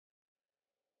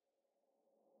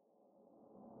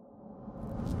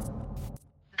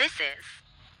This is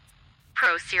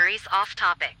Pro Series Off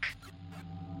Topic.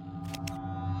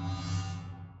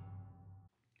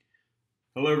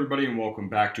 Hello, everybody, and welcome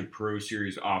back to Pro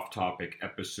Series Off Topic,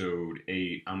 Episode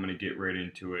 8. I'm going to get right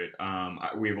into it.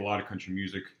 We have a lot of country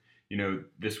music. You know,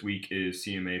 this week is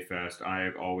CMA Fest. I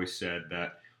have always said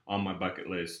that on my bucket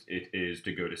list, it is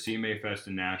to go to CMA Fest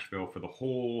in Nashville for the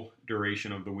whole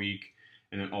duration of the week,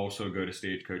 and then also go to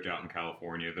Stagecoach out in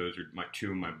California. Those are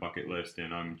two of my bucket list,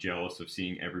 and I'm jealous of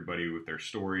seeing everybody with their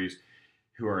stories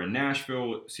who are in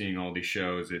Nashville, seeing all these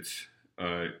shows. It's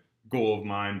goal of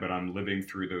mine, but I'm living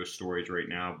through those stories right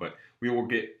now. But we will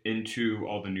get into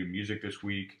all the new music this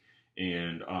week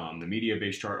and the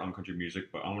media-based chart on country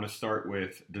music. But I want to start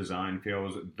with design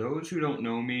fails. Those who don't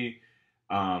know me,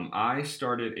 I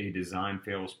started a design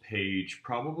fails page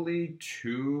probably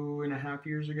 2.5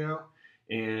 years ago.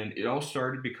 And it all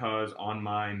started because on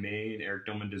my main Eric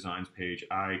Dillman Designs page,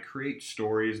 I create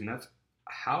stories, and that's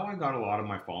how I got a lot of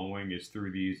my following, is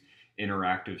through these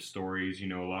interactive stories. You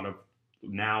know,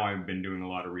 now I've been doing a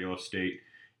lot of real estate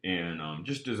and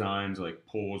just designs, like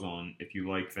polls on if you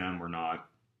like them or not.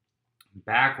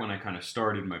 Back when I kind of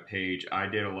started my page, I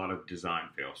did a lot of design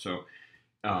fails. So,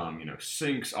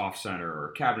 sinks off center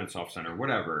or cabinets off center,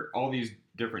 whatever. All these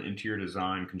different interior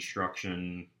design,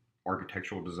 construction,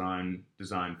 architectural design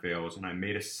fails. And I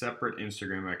made a separate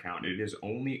Instagram account. It is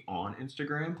only on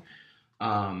Instagram.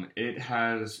 It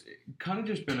has kind of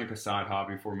just been like a side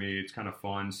hobby for me. It's kind of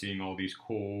fun seeing all these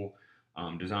cool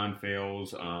design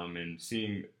fails and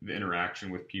seeing the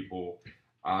interaction with people.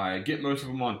 I get most of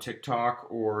them on TikTok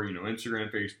or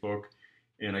Instagram, Facebook,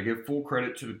 and I give full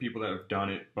credit to the people that have done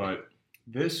it. But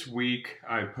this week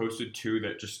I posted 2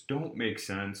 that just don't make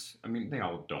sense. I mean, they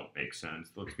all don't make sense,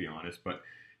 let's be honest, but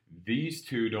these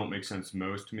 2 don't make sense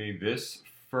most to me. This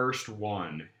first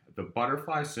one, the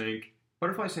butterfly sinks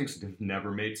have never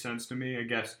made sense to me. I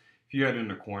guess if you had it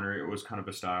in a corner, it was kind of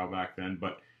a style back then,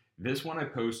 but this one I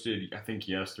posted, I think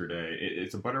yesterday.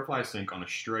 It's a butterfly sink on a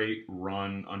straight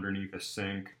run underneath a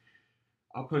sink.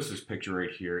 I'll post this picture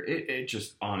right here. It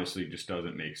just honestly just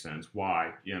doesn't make sense.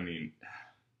 Why?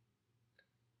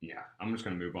 I'm just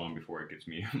going to move on before it gets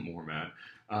me more mad.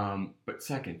 But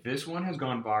second, this one has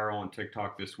gone viral on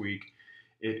TikTok this week.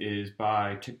 It is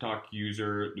by TikTok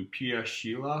user Lupia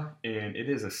Sheila, and it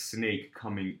is a snake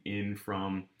coming in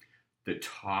from the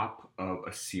top of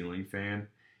a ceiling fan.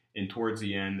 And towards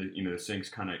the end, the sink's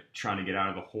kind of trying to get out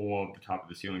of the hole of the top of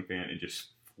the ceiling fan and just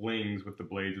flings with the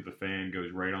blades of the fan,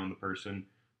 goes right on the person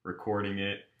recording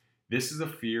it. This is a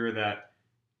fear that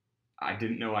I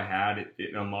didn't know I had.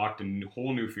 It unlocked a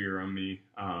whole new fear on me.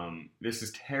 This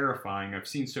is terrifying. I've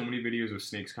seen so many videos of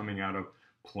snakes coming out of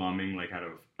plumbing, like out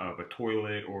of a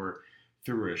toilet or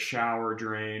through a shower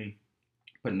drain,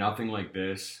 but nothing like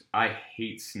this. I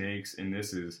hate snakes, and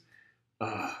this is...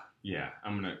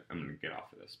 I'm gonna get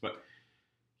off of this, but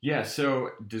yeah.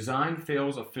 So Design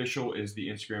Fails Official is the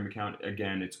Instagram account.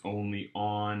 Again, it's only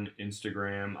on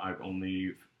Instagram. I've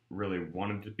only really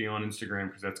wanted to be on Instagram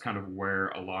because that's kind of where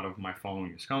a lot of my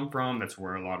following has come from. That's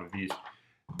where a lot of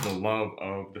the love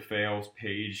of the fails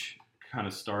page kind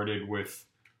of started with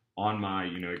on my,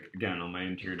 on my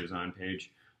interior design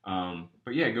page.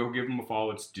 But yeah, go give them a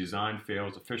follow. It's Design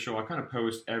Fails Official. I kind of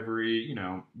post every,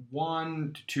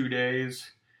 1 to 2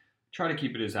 days. Try to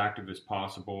keep it as active as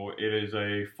possible. It is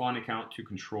a fun account to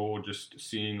control, just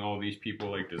seeing all these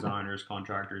people like designers,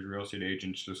 contractors, real estate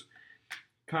agents, just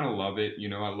kind of love it. A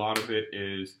lot of it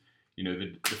is,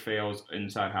 the fails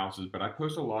inside houses, but I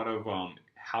post a lot of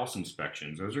house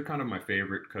inspections. Those are kind of my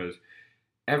favorite because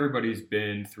everybody's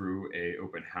been through a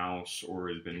open house or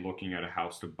has been looking at a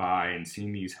house to buy and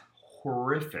seen these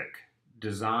horrific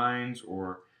designs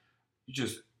or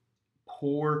just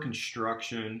poor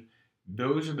construction.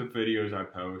 Those are the videos I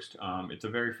post. It's a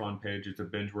very fun page. It's a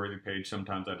binge-worthy page.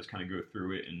 Sometimes I just kind of go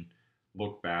through it and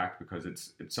look back because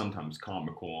it's sometimes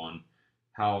comical on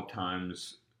how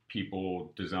times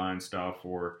people design stuff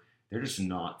or they're just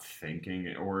not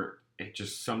thinking, or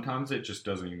sometimes it just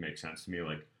doesn't even make sense to me,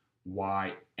 like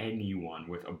why anyone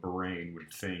with a brain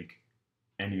would think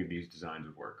any of these designs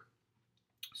would work.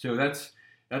 So that's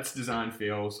Design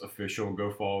Fails Official.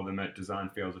 Go follow them at Design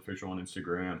Fails Official on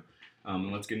Instagram.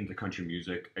 Let's get into country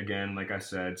music. Again, like I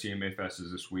said, CMA Fest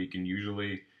is this week, and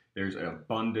usually there's an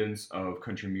abundance of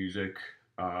country music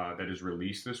that is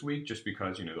released this week just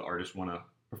because, the artists want to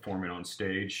perform it on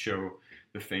stage, show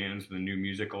the fans the new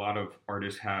music. A lot of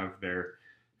artists have their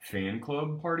fan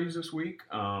club parties this week,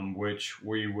 which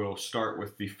we will start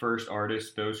with the first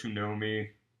artist. Those who know me,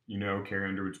 Carrie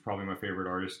Underwood's probably my favorite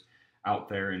artist out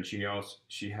there, and she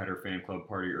had her fan club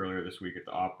party earlier this week at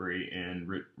the Opry and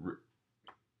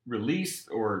released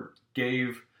or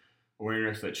gave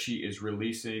awareness that she is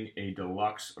releasing a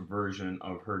deluxe version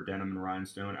of her Denim and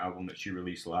Rhinestone album that she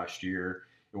released last year.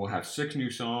 It will have 6 new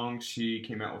songs. She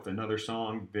came out with another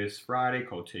song this Friday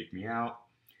called Take Me Out.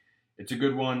 It's a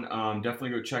good one. Definitely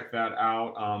go check that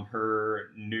out. Her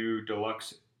new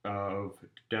deluxe of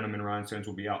Denim and Rhinestones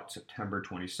will be out September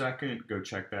 22nd. Go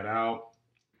check that out.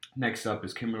 Next up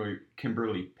is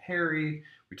Kimberly Perry.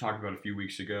 We talked about a few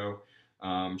weeks ago.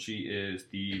 She is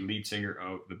the lead singer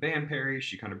of the band Perry.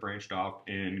 She kind of branched off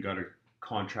and got a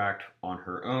contract on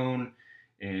her own,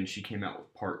 and she came out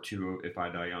with part 2 of If I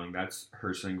Die Young. That's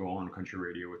her single on country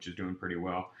radio, which is doing pretty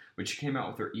well. But she came out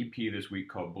with her EP this week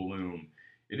called Bloom.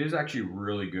 It is actually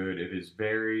really good. It is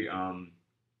very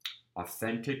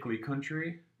authentically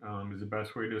country, is the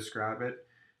best way to describe it.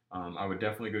 I would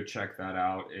definitely go check that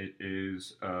out. It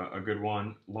is a good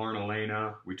one. Lauren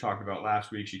Elena, we talked about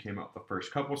last week. She came out with the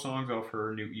first couple songs off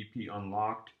her new EP,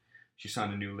 Unlocked. She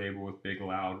signed a new label with Big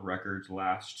Loud Records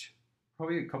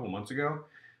probably a couple months ago.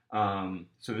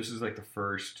 So this is like the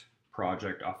first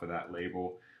project off of that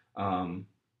label.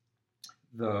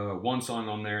 The one song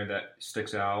on there that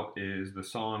sticks out is the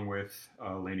song with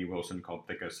Lainey Wilson called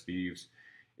Thick as Thieves.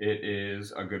 It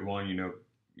is a good one. You know,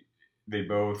 they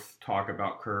both talk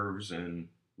about curves and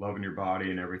loving your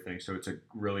body and everything. So it's a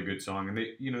really good song. And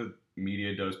they, you know,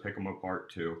 media does pick them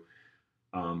apart too.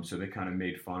 So they kind of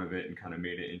made fun of it and kind of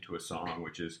made it into a song,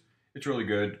 it's really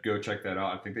good. Go check that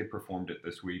out. I think they performed it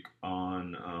this week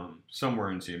on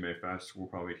somewhere in CMA Fest. We'll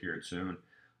probably hear it soon.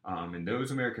 And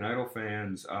those American Idol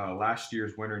fans, last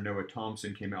year's winner Noah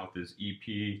Thompson came out with his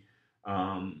EP.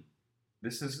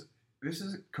 This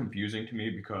is confusing to me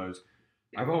because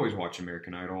I've always watched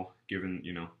American Idol, given,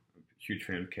 you know, huge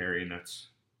fan of Carrie, and that's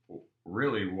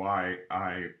really why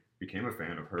I became a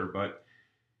fan of her. But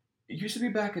it used to be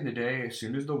back in the day, as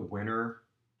soon as the winner,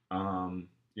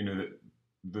 you know,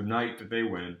 the night that they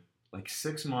win, like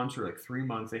 6 months or like 3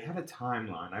 months, they had a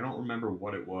timeline. I don't remember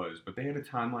what it was, but they had a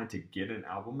timeline to get an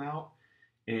album out.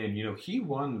 And, you know, he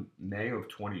won May of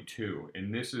 22,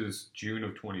 and this is June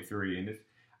of 23. And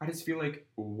I just feel like,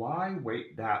 why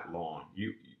wait that long?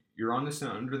 You're on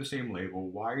under the same label.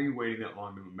 Why are you waiting that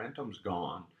long? The momentum's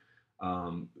gone.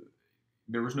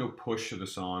 There was no push to the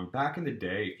song. Back in the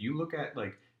day, if you look at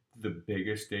like the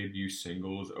biggest debut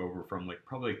singles over from like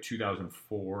probably like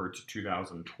 2004 to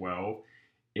 2012,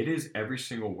 it is every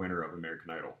single winner of American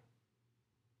Idol.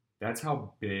 That's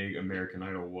how big American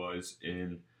Idol was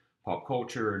in pop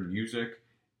culture and music.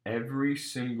 Every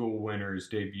single winner's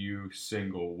debut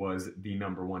single was the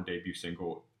 #1 debut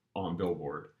single on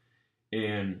Billboard.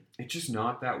 And it's just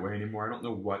not that way anymore. I don't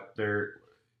know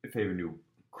if they have a new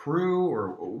crew or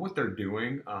what they're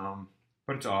doing,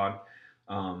 but it's odd.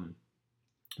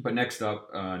 But next up,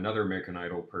 another American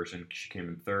Idol person. She came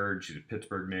in third. She's a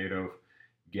Pittsburgh native.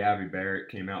 Gabby Barrett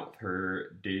came out with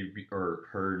her debut or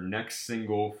her next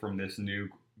single from this new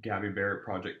Gabby Barrett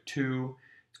Project 2.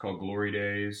 It's called Glory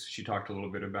Days. She talked a little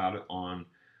bit about it on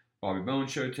Bobby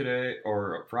Bones show today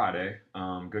or Friday.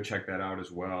 Go check that out as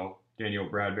well. Danielle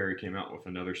Bradbury came out with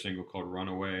another single called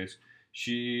Runaways.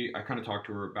 I kind of talked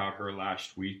to her about her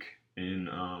last week when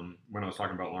I was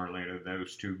talking about Lauren Lana,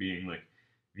 those two being like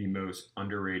the most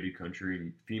underrated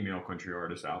female country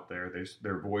artists out there.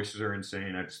 Their voices are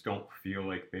insane. I just don't feel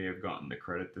like they have gotten the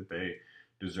credit that they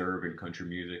deserve in country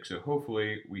music. So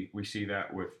hopefully we see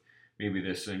that with maybe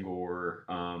this single, or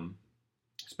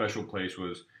Special Place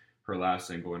was her last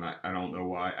single, and I don't know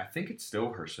why. I think it's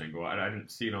still her single. I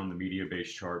didn't see it on the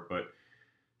media-based chart, but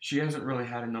she hasn't really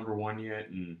had a #1 yet,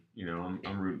 and you know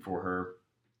I'm rooting for her.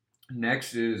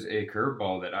 Next is a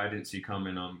curveball that I didn't see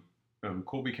coming.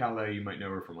 Colby Calais, you might know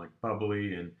her from like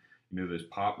Bubbly and you know those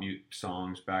pop mute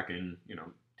songs back in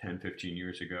 10, 15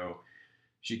 years ago.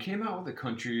 She came out with a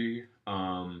country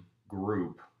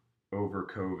group over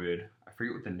COVID. I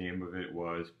forget what the name of it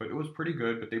was, but it was pretty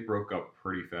good. But they broke up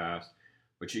pretty fast.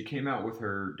 But she came out with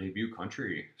her debut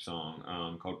country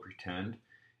song called Pretend.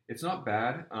 It's not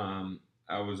bad.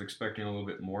 I was expecting a little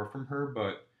bit more from her,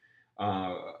 but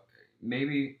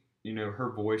maybe, her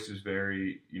voice is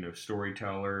very,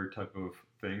 storyteller type of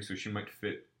thing, so she might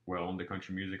fit well into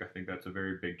country music. I think that's a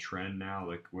very big trend now,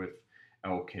 like with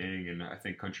Elle King, and I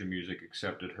think country music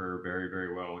accepted her very,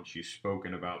 very well, and she's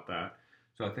spoken about that.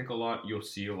 So I think you'll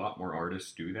see a lot more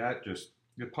artists do that. Just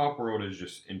the pop world is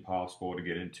just impossible to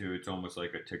get into. It's almost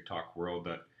like a TikTok world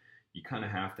that you kind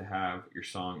of have to have your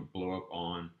song blow up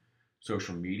on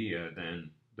social media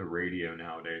than the radio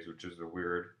nowadays, which is a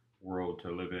weird world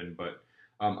to live in. But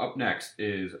up next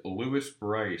is Louis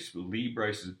Bryce. Lee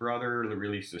Bryce's brother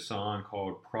released a song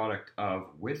called Product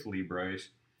of with Lee Bryce.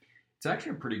 It's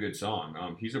actually a pretty good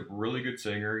song. He's a really good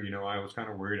singer. I was kind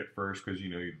of worried at first because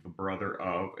the brother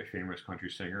of a famous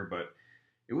country singer, but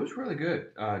it was really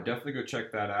good. Definitely go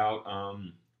check that out.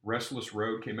 Restless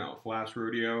Road came out with Last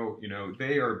Rodeo.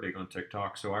 They are big on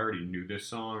TikTok, so I already knew this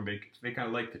song. They kind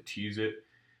of like to tease it,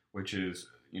 which is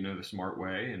the smart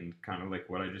way, and kind of like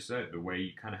what I just said, the way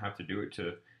you kind of have to do it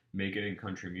to make it in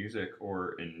country music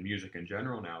or in music in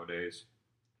general nowadays.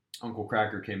 Uncle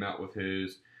Cracker came out with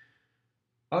his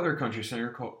other country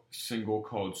single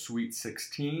called Sweet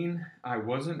 16. I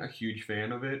wasn't a huge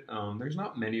fan of it. There's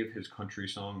not many of his country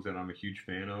songs that I'm a huge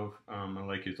fan of. I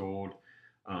like his old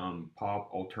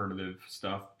pop alternative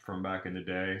stuff from back in the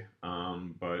day.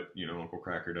 But Uncle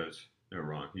Cracker does no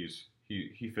wrong.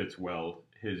 He fits well.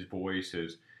 His voice,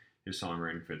 his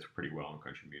songwriting fits pretty well in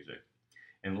country music.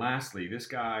 And lastly, this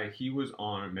guy, he was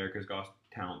on America's Got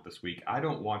Talent this week. I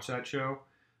don't watch that show.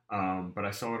 But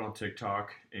I saw it on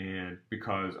TikTok, and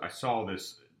because I saw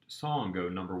this song go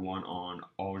number one on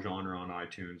all genre on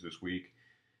iTunes this week,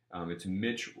 it's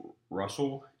Mitch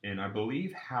Russell, and I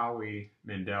believe Howie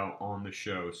Mandel on the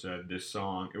show said this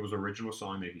song, it was an original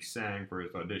song that he sang for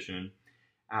his audition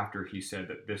after he said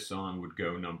that this song would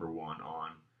go number one on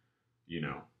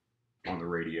the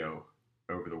radio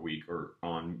over the week or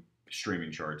on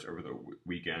streaming charts over the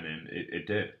weekend, and it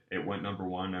did. It went number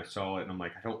one. I saw it, and I'm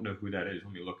like, I don't know who that is.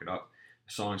 Let me look it up.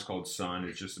 The song's called Son.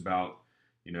 It's just about,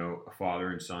 a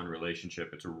father and son relationship.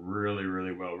 It's a really,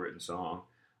 really well-written song.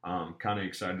 Kind of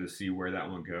excited to see where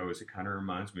that one goes. It kind of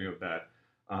reminds me of that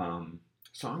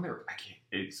song that,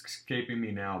 it's escaping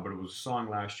me now, but it was a song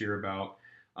last year about,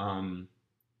 what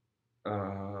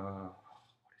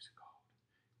is it called?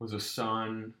 Was a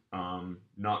son,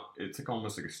 not, it's like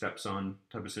almost like a stepson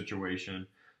type of situation.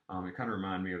 It kind of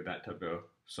reminded me of that type of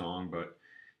song, but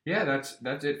yeah,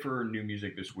 that's it for new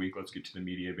music this week. Let's get to the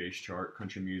media-based chart.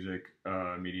 Country music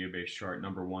media-based chart.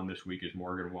 Number one this week is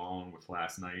Morgan Wallen with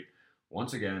Last Night.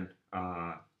 Once again,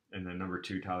 and then number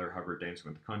two, Tyler Hubbard,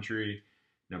 Dancing with the Country.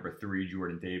 Number three,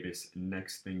 Jordan Davis,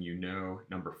 Next Thing You Know.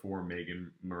 Number four,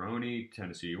 Megan Maroney,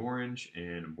 Tennessee Orange.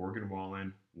 And Morgan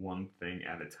Wallen, One Thing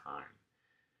at a Time.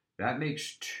 That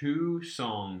makes two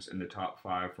songs in the top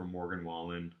five for Morgan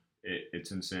Wallen. It's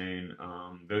insane.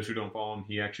 Those who don't follow him,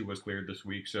 he actually was cleared this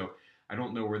week, so I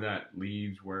don't know where that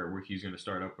leaves, where he's going to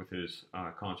start up with his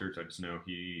concerts. I just know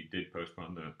he did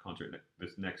postpone the concert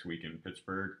this next week in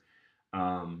Pittsburgh.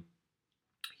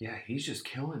 Yeah, he's just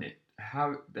killing it.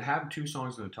 To have two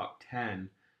songs in the top 10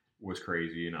 was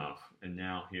crazy enough, and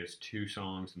now he has two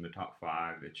songs in the top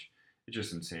five. It's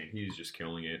just insane. He's just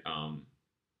killing it.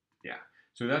 Yeah.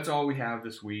 So that's all we have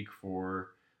this week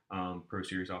for Pro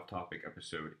Series Off Topic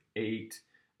episode 8.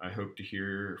 I hope to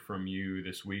hear from you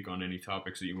this week on any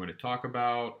topics that you want to talk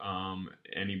about.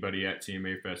 Anybody at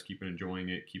CMA Fest, keep enjoying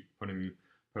it. Keep putting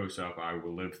posts up. I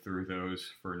will live through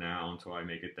those for now until I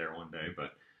make it there one day.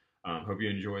 But hope you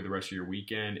enjoy the rest of your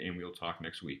weekend, and we'll talk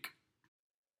next week.